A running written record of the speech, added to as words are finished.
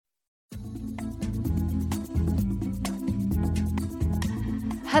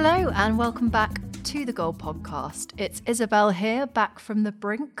Hello and welcome back to the Gold Podcast. It's Isabel here, back from the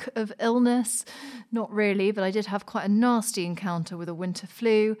brink of illness. Not really, but I did have quite a nasty encounter with a winter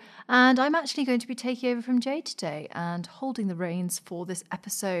flu, and I'm actually going to be taking over from Jade today and holding the reins for this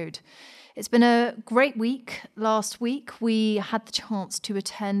episode. It's been a great week. Last week, we had the chance to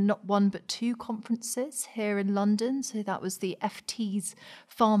attend not one but two conferences here in London. So that was the FT's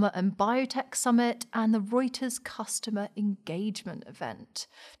Pharma and Biotech Summit and the Reuters Customer Engagement event.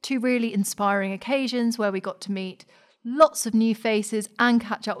 Two really inspiring occasions where we got to meet lots of new faces and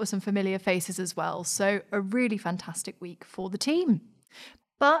catch up with some familiar faces as well. So a really fantastic week for the team.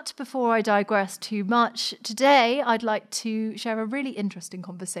 But before I digress too much, today I'd like to share a really interesting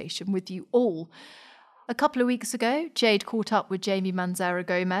conversation with you all. A couple of weeks ago, Jade caught up with Jamie Manzera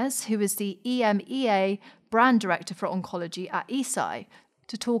Gomez, who is the EMEA Brand Director for Oncology at ESI,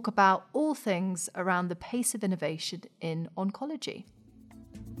 to talk about all things around the pace of innovation in oncology.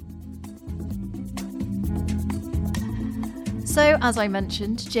 So, as I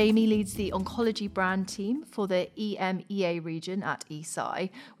mentioned, Jamie leads the oncology brand team for the EMEA region at ESI,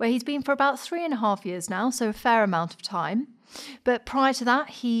 where he's been for about 3.5 years now, so a fair amount of time. But prior to that,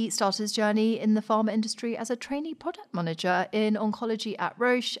 he started his journey in the pharma industry as a trainee product manager in oncology at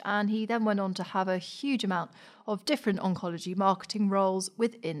Roche, and he then went on to have a huge amount of different oncology marketing roles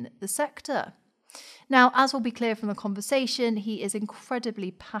within the sector. Now, as will be clear from the conversation, he is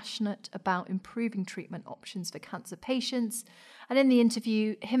incredibly passionate about improving treatment options for cancer patients. And in the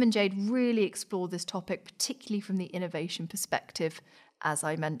interview, him and Jade really explore this topic, particularly from the innovation perspective, as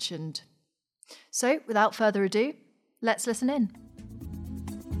I mentioned. So, without further ado, let's listen in.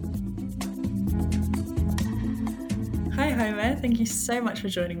 Hi, Homer. Thank you so much for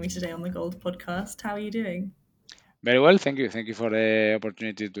joining me today on the Gold Podcast. How are you doing? Very well, thank you. Thank you for the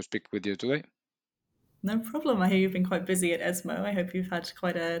opportunity to speak with you today. No problem. I hear you've been quite busy at ESMO. I hope you've had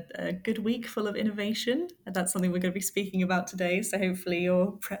quite a good week full of innovation. And that's something we're going to be speaking about today. So hopefully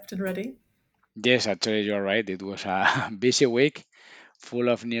you're prepped and ready. Yes, actually, you're right. It was a busy week, full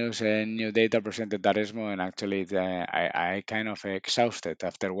of news and new data presented at ESMO, and actually, I kind of exhausted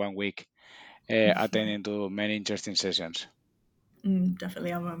after 1 week attending to many interesting sessions.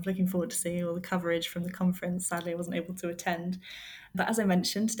 Definitely. I'm looking forward to seeing all the coverage from the conference. Sadly, I wasn't able to attend. But as I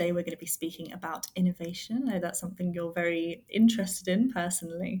mentioned, today we're going to be speaking about innovation. I know that's something you're very interested in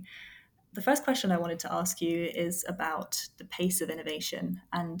personally. The first question I wanted to ask you is about the pace of innovation.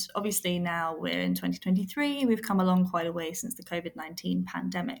 And obviously, now we're in 2023, we've come along quite a way since the COVID-19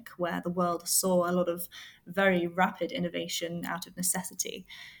 pandemic, where the world saw a lot of very rapid innovation out of necessity.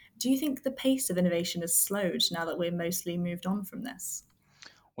 Do you think the pace of innovation has slowed now that we're mostly moved on from this?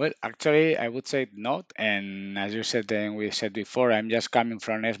 Well, actually, I would say not. And as you said, and we said before, I'm just coming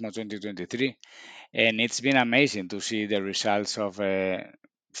from ESMO 2023, and it's been amazing to see the results of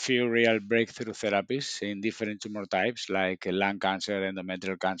few real breakthrough therapies in different tumor types like lung cancer,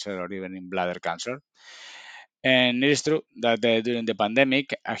 endometrial cancer, or even in bladder cancer. And it is true that during the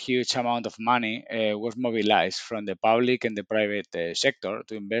pandemic, a huge amount of money was mobilized from the public and the private sector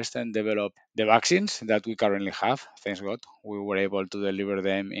to invest and develop the vaccines that we currently have. Thanks God, we were able to deliver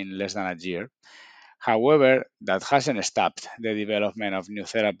them in less than a year. However, that hasn't stopped the development of new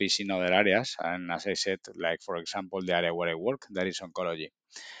therapies in other areas. And as I said, like for example, the area where I work, that is oncology.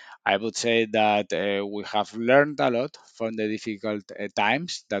 I would say that we have learned a lot from the difficult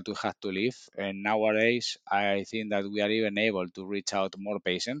times that we had to live. And nowadays, I think that we are even able to reach out to more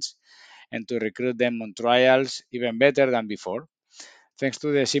patients and to recruit them on trials even better than before, thanks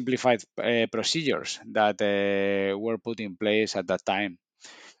to the simplified procedures that were put in place at that time.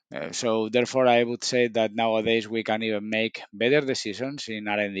 So therefore, I would say that nowadays we can even make better decisions in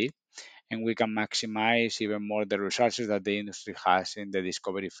R&D, and we can maximize even more the resources that the industry has in the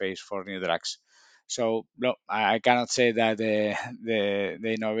discovery phase for new drugs. So no, I cannot say that the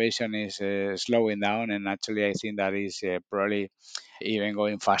innovation is slowing down, and actually I think that is probably even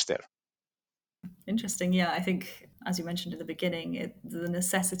going faster. Interesting. Yeah, I think, as you mentioned at the beginning, the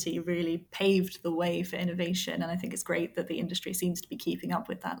necessity really paved the way for innovation. And I think it's great that the industry seems to be keeping up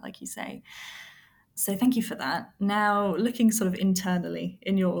with that, like you say. So thank you for that. Now, looking sort of internally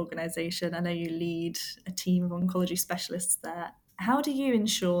in your organization, I know you lead a team of oncology specialists there. How do you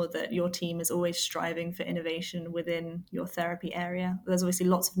ensure that your team is always striving for innovation within your therapy area? There's obviously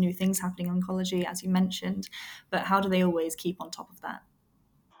lots of new things happening in oncology, as you mentioned, but how do they always keep on top of that?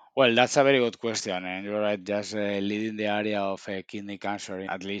 Well, that's a very good question, and you're right. Just leading the area of kidney cancer,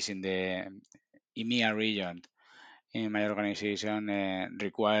 at least in the EMEA region, in my organization,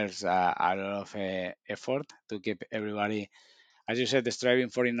 requires a lot of effort to keep everybody as you said, striving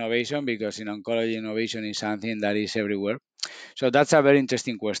for innovation, because in oncology, innovation is something that is everywhere. So that's a very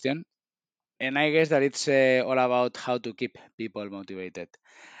interesting question. And I guess that it's all about how to keep people motivated.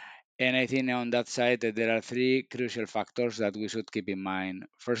 And I think on that side that there are three crucial factors that we should keep in mind.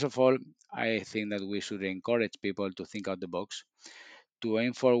 First of all, I think that we should encourage people to think out the box, to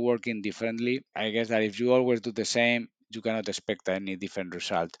aim for working differently. I guess that if you always do the same, you cannot expect any different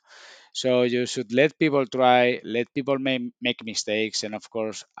result. So you should let people try, let people make mistakes, and of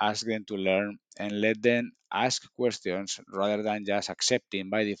course, ask them to learn and let them ask questions rather than just accepting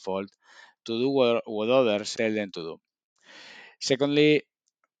by default to do what others tell them to do. Secondly,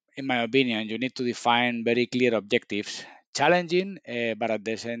 in my opinion, you need to define very clear objectives, challenging, but at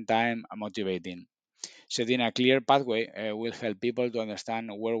the same time motivating. Setting a clear pathway will help people to understand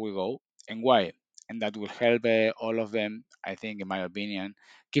where we go and why, and that will help all of them, I think, in my opinion,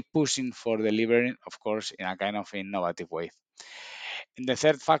 keep pushing for delivering, of course, in a kind of innovative way. And the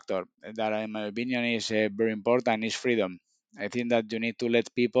third factor that, in my opinion, is very important is freedom. I think that you need to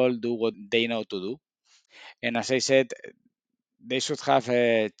let people do what they know to do. And as I said, they should have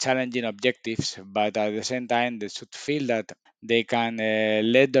challenging objectives, but at the same time, they should feel that they can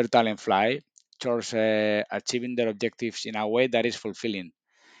let their talent fly towards achieving their objectives in a way that is fulfilling.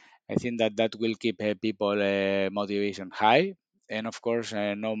 I think that that will keep people motivation high. And of course,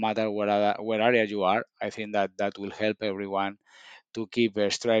 no matter where area you are, I think that that will help everyone to keep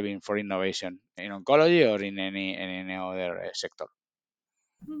striving for innovation in oncology or in any other sector.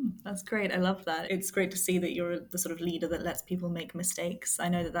 That's great. I love that. It's great to see that you're the sort of leader that lets people make mistakes. I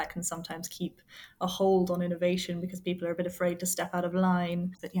know that that can sometimes keep a hold on innovation because people are a bit afraid to step out of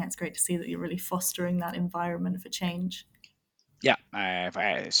line. But yeah, it's great to see that you're really fostering that environment for change. Yeah,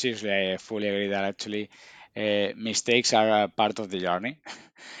 seriously, I fully agree that actually mistakes are a part of the journey.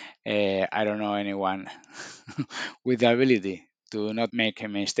 I don't know anyone with the ability to not make a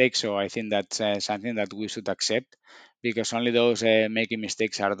mistake, so I think that's something that we should accept, because only those making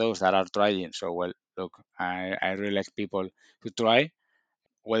mistakes are those that are trying. So, well, look, I really like people who try,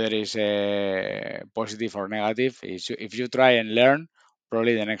 whether it's positive or negative. If you try and learn,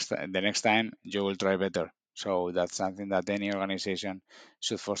 probably the next time you will try better. So that's something that any organization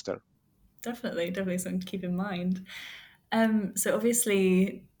should foster. Definitely something to keep in mind. So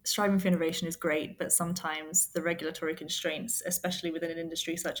obviously, striving for innovation is great, but sometimes the regulatory constraints, especially within an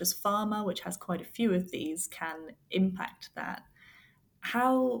industry such as pharma, which has quite a few of these, can impact that.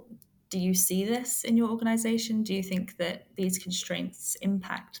 How do you see this in your organization? Do you think that these constraints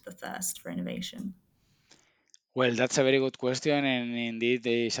impact the thirst for innovation? Well, that's a very good question, and indeed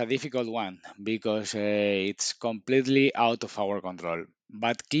it's a difficult one because it's completely out of our control.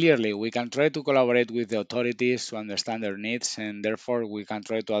 But clearly, we can try to collaborate with the authorities to understand their needs, and therefore we can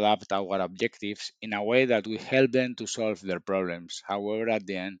try to adapt our objectives in a way that we help them to solve their problems. However, at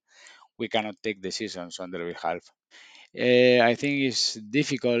the end, we cannot take decisions on their behalf. I think it's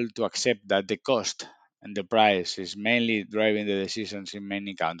difficult to accept that the cost and the price is mainly driving the decisions in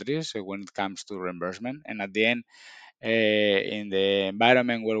many countries when it comes to reimbursement, and at the end, in the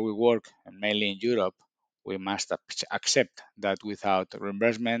environment where we work, and mainly in Europe, we must accept that without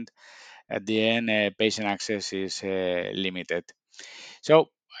reimbursement, at the end, patient access is limited. So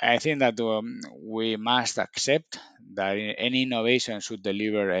I think that we must accept that any innovation should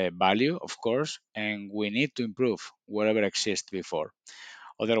deliver value, of course, and we need to improve whatever exists before.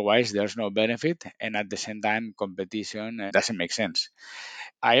 Otherwise, there's no benefit, and at the same time, competition doesn't make sense.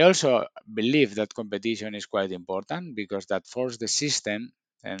 I also believe that competition is quite important because that forces the system,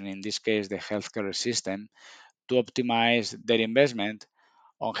 and in this case, the healthcare system, to optimize their investment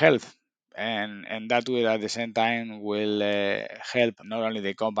on health. And that will at the same time will help not only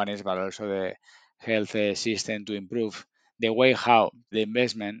the companies but also the health system to improve the way how the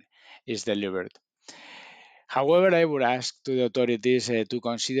investment is delivered. However, I would ask to the authorities to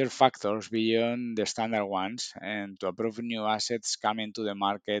consider factors beyond the standard ones and to approve new assets coming to the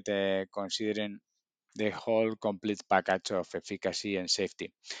market, considering the whole complete package of efficacy and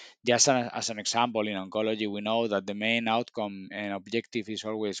safety. Just as an example, in oncology, we know that the main outcome and objective is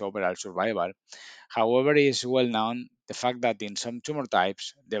always overall survival. However, it is well known the fact that in some tumor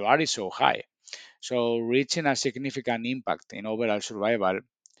types, the bar is so high. So, reaching a significant impact in overall survival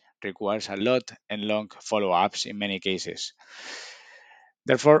requires a lot and long follow ups in many cases.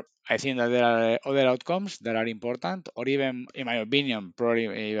 Therefore, I think that there are other outcomes that are important, or even, in my opinion,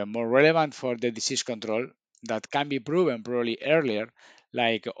 probably even more relevant for the disease control that can be proven probably earlier,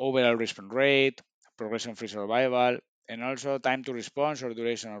 like overall response rate, progression-free survival, and also time to response or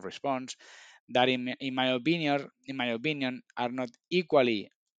duration of response, that in my opinion, are not equally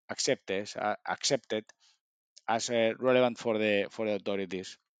accepted as relevant for the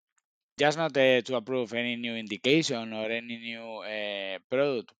authorities. Just not to approve any new indication or any new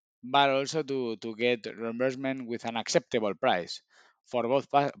product, but also to get reimbursement with an acceptable price for both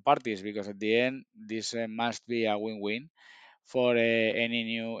parties, because at the end this must be a win-win for any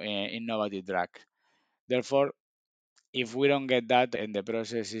new innovative drug. Therefore, if we don't get that and the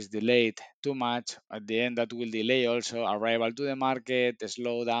process is delayed too much, at the end that will delay also arrival to the market,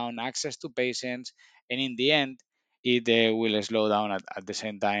 slow down access to patients, and in the end, it will slow down at the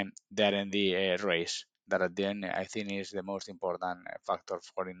same time the R&D race. That at the end, I think is the most important factor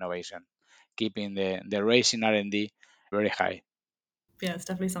for innovation, keeping the race in R&D very high. Yeah, it's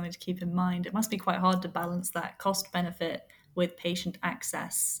definitely something to keep in mind. It must be quite hard to balance that cost benefit with patient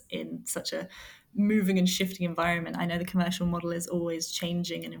access in such a moving and shifting environment. I know the commercial model is always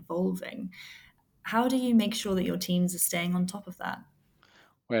changing and evolving. How do you make sure that your teams are staying on top of that?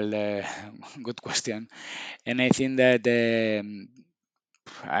 Well, good question. And I think that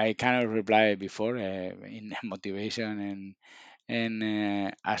I cannot reply before in motivation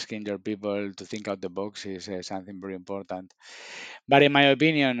and asking your people to think out the box is something very important. But in my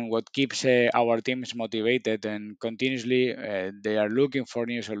opinion, what keeps our teams motivated and continuously they are looking for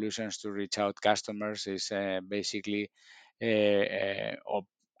new solutions to reach out customers is basically, or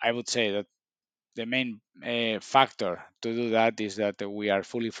I would say that the main factor to do that is that we are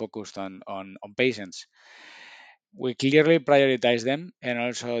fully focused on patients. We clearly prioritize them and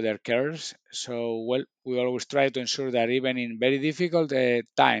also their cares. So, well, we always try to ensure that even in very difficult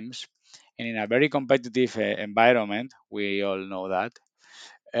times and in a very competitive environment, we all know that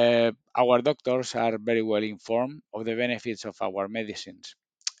our doctors are very well informed of the benefits of our medicines.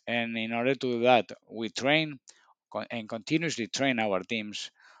 And in order to do that, we train and continuously train our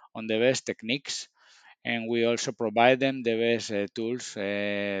teams on the best techniques, and we also provide them the best tools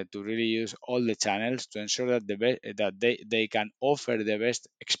to really use all the channels to ensure that that they can offer the best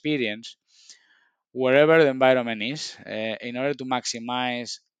experience wherever the environment is, in order to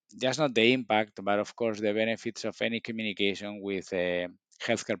maximize just not the impact but of course the benefits of any communication with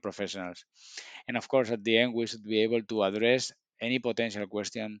healthcare professionals. And of course at the end we should be able to address any potential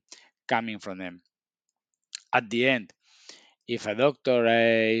question coming from them. At the end, if a doctor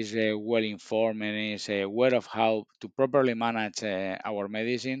is well informed and is aware of how to properly manage our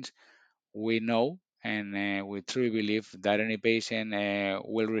medicines, we know and we truly believe that any patient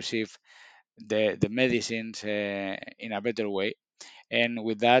will receive the medicines in a better way. And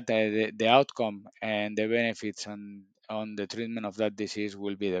with that, the outcome and the benefits on the treatment of that disease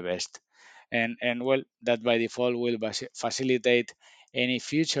will be the best. And well, that by default will facilitate any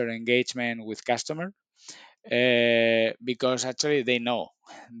future engagement with customer because actually they know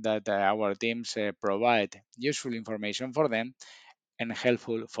that our teams provide useful information for them and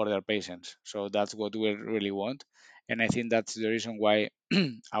helpful for their patients. So that's what we really want. And I think that's the reason why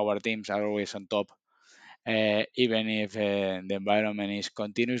our teams are always on top, even if the environment is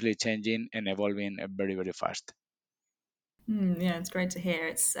continuously changing and evolving very, very fast. Yeah, it's great to hear.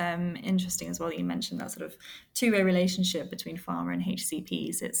 It's interesting as well that you mentioned that sort of two-way relationship between pharma and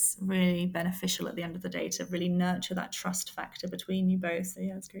HCPs. It's really beneficial at the end of the day to really nurture that trust factor between you both. So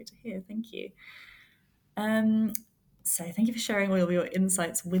yeah, it's great to hear. Thank you. Um, so thank you for sharing all of your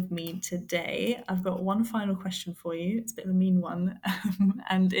insights with me today. I've got one final question for you. It's a bit of a mean one,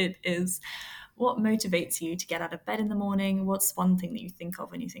 and it is, what motivates you to get out of bed in the morning? What's one thing that you think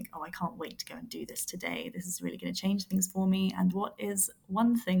of when you think, oh, I can't wait to go and do this today? This is really going to change things for me. And what is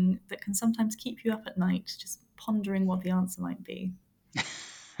one thing that can sometimes keep you up at night, just pondering what the answer might be?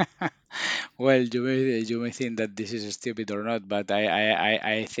 Well, you may think that this is stupid or not, but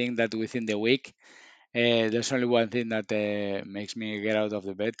I think that within the week, there's only one thing that makes me get out of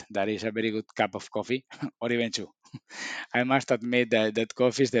the bed. That is a very good cup of coffee, or even two. I must admit that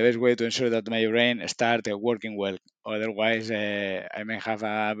coffee is the best way to ensure that my brain start working well. Otherwise, I may have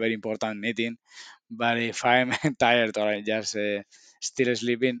a very important meeting, but if I'm tired or I'm just still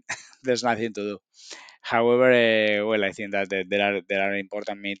sleeping, there's nothing to do. However, well, I think that there are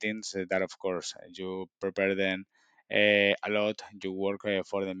important meetings that, of course, you prepare them a lot. You work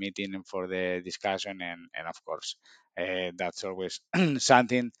for the meeting and for the discussion, and of course, that's always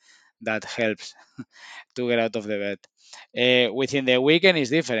something that helps to get out of the bed. Within the weekend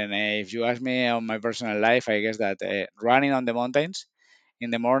is different. If you ask me on my personal life, I guess that running on the mountains in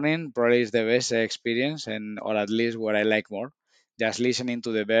the morning probably is the best experience, and or at least what I like more. Just listening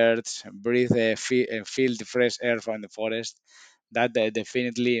to the birds, breathe, feel the fresh air from the forest. That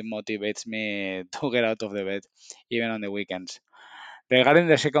definitely motivates me to get out of the bed, even on the weekends. Regarding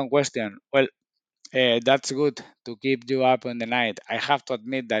the second question, well, that's good to keep you up in the night. I have to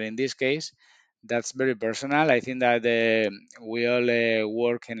admit that in this case, That's very personal. I think that we all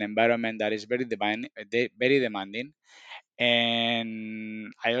work in an environment that is very demanding,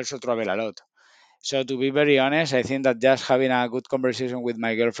 and I also travel a lot. So to be very honest, I think that just having a good conversation with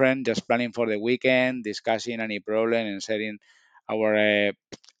my girlfriend, just planning for the weekend, discussing any problem, and setting our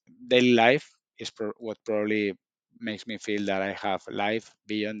daily life is what probably makes me feel that I have life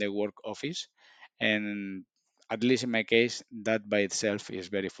beyond the work office, and at least in my case, that by itself is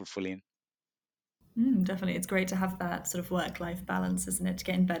very fulfilling. Definitely. It's great to have that sort of work-life balance, isn't it? To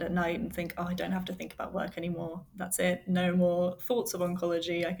get in bed at night and think, oh, I don't have to think about work anymore. That's it. No more thoughts of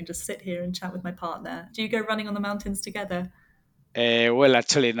oncology. I can just sit here and chat with my partner. Do you go running on the mountains together? Well,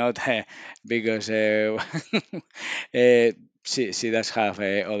 actually not, because she does have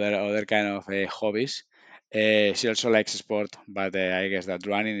other kind of hobbies. She also likes sport, but I guess that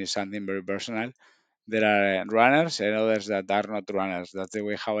running is something very personal. There are runners and others that are not runners. That's the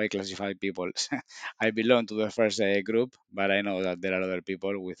way how I classify people. I belong to the first group, but I know that there are other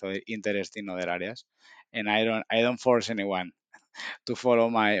people with other interest in other areas, and I don't force anyone to follow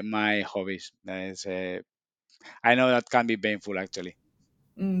my hobbies. I know that can be painful actually.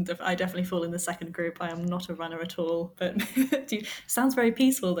 I definitely fall in the second group. I am not a runner at all, but sounds very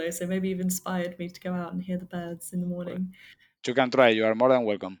peaceful though. So maybe you've inspired me to go out and hear the birds in the Well, morning. you can try. You are more than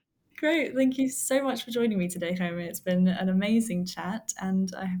welcome. Great. Thank you so much for joining me today, Homer. It's been an amazing chat,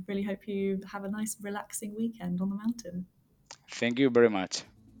 and I really hope you have a nice, relaxing weekend on the mountain. Thank you very much.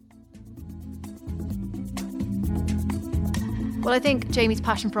 Well, I think Jamie's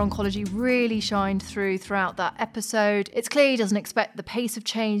passion for oncology really shined throughout that episode. It's clear he doesn't expect the pace of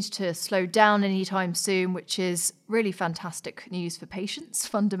change to slow down anytime soon, which is really fantastic news for patients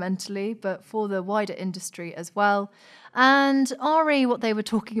fundamentally, but for the wider industry as well. And Ari, what they were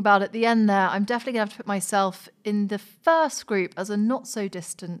talking about at the end there, I'm definitely going to have to put myself in the first group as a not so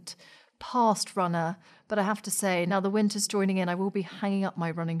distant past runner. But I have to say, now the winter's joining in, I will be hanging up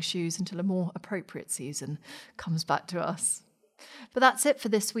my running shoes until a more appropriate season comes back to us. But that's it for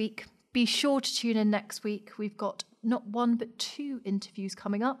this week. Be sure to tune in next week. We've got not one but two interviews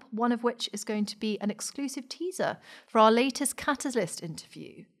coming up, one of which is going to be an exclusive teaser for our latest Catalyst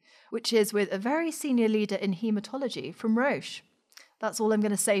interview, which is with a very senior leader in haematology from Roche. That's all I'm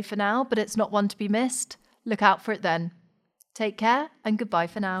going to say for now, but it's not one to be missed. Look out for it then. Take care and goodbye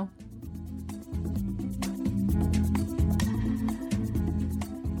for now.